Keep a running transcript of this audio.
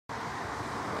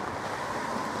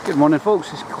Good morning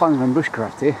folks, it's Clansman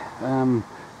Bushcraft here. I'm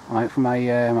out for my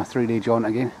 3-day jaunt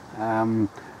again,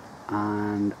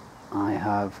 and I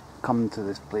have come to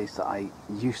this place that I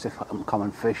used to come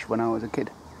and fish when I was a kid.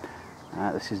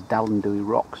 This is Dallandui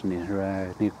Rocks near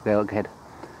Gare Loch.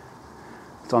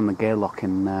 It's on the Gare Loch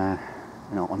on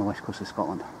the west coast of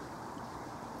Scotland,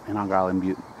 in Argyll and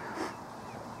Bute.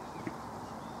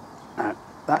 Now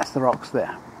that's the rocks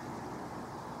there.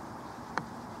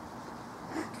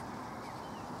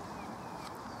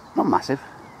 Not massive.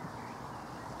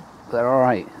 They're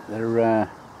alright. They're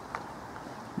a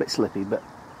bit slippy, but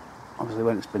obviously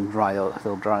when it's been dry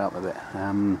they'll dry up a bit.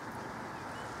 I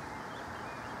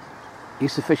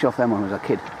used to fish off them when I was a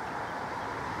kid.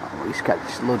 I used to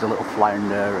catch loads of little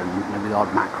flounder and maybe the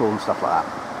odd mackerel and stuff like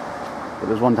that. But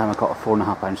there was one time I caught a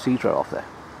 4.5 pound sea trout off there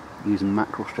using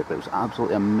mackerel strip. It was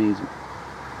absolutely amazing.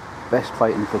 Best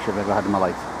fighting fish I've ever had in my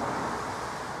life.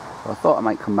 So I thought I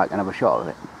might come back and have a shot of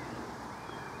it.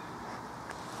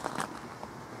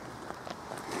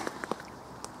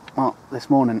 Well, this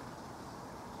morning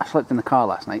I slept in the car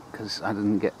last night because I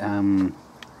didn't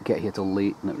get here till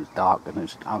late and it was dark and it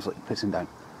was absolutely pissing down.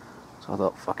 So I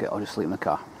thought, fuck it, I'll just sleep in the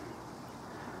car.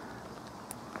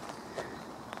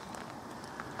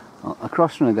 Well,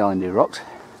 across from the Dallandui Rocks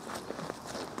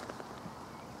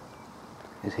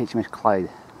is HMS Clyde,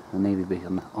 the Navy base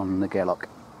on the Gare Loch.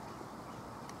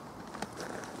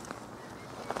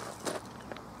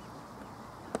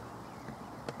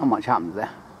 Not much happens there.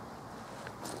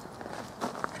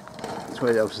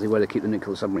 That's obviously where they keep the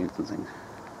nuclear submarines and things.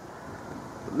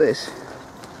 But this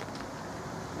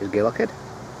is Gare Loch Head.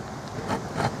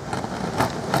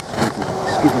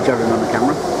 Excuse me juggling on the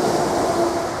camera.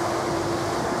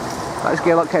 That is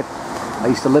Gare Loch Head. I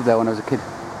used to live there when I was a kid.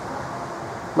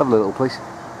 Lovely little place.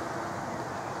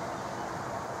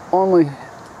 Only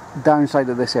downside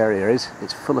of this area is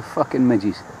it's full of fucking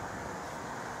midges.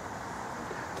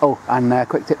 Oh, and a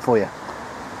quick tip for you.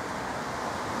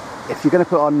 If you're going to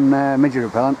put on midget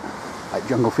repellent, like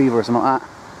jungle fever or something like that,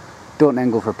 don't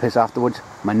then go for a piss afterwards.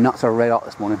 My nuts are red hot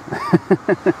this morning.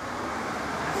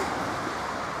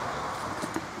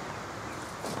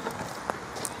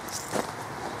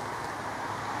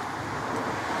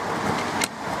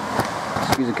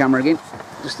 Excuse the camera again,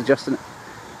 just adjusting it.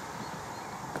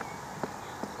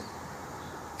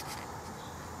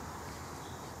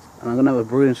 And I'm going to have a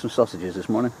brew and some sausages this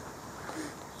morning.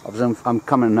 I'm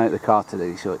coming out of the car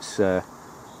today, so it's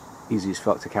easy as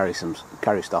fuck to carry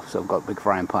stuff. So I've got a big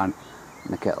frying pan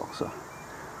and a kettle. So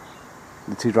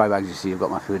the 2 dry bags you see, I've got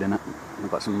my food in it. I've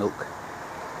got some milk.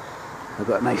 I've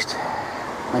got a nice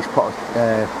pot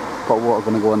of water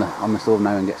going to go on the stove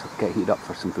now and get heated up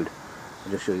for some food.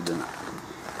 I'll just show you doing that.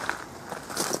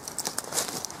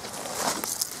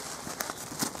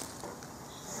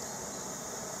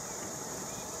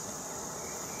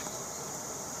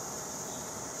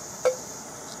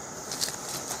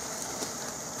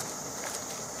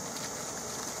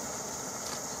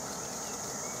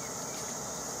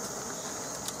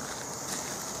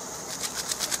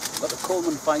 Got the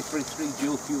Coleman 533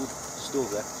 dual fuel stove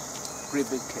there, great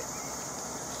big kit.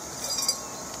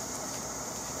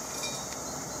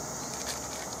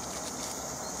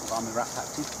 Army wrap pack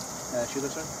tea,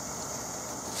 sugar sir.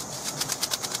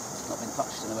 Not been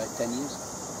touched in about 10 years.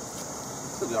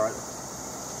 Still be alright.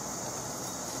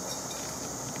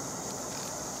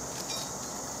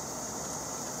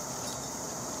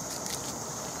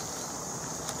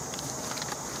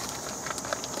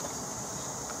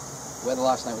 The weather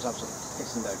last night was absolutely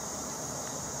pissing down.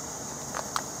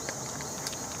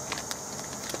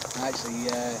 I actually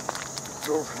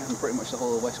drove around pretty much the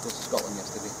whole of the west coast of Scotland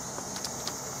yesterday. It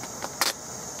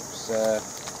was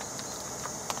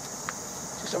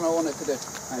just something I wanted to do.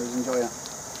 I was enjoying it.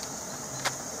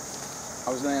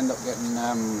 I was going to end up getting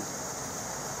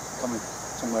coming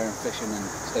somewhere and fishing and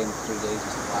staying for 3 days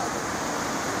and stuff like that.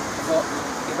 I thought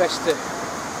you're best to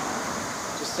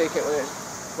just take it where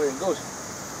it goes.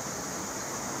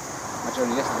 My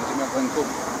journey yesterday took me up Glen Cove.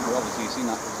 Well, obviously you've seen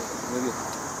that video.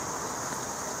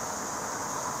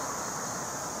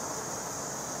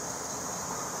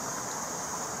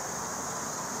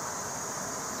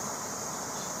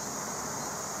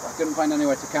 I couldn't find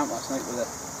anywhere to camp last night with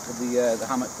the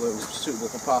hammock where it was suitable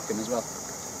for parking as well.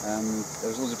 There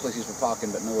was loads of places for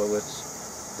parking, but nowhere was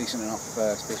decent enough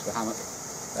space for hammock.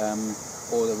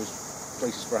 Or there was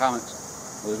places for hammocks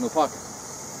where there was no parking.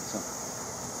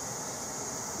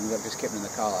 I ended up just keeping in the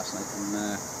car last night,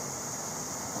 and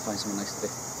I'll find something nice to do.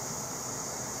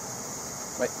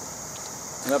 Right,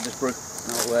 I'll have this brew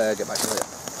and I'll get back to you later.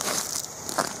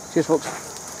 Cheers folks,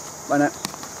 bye now.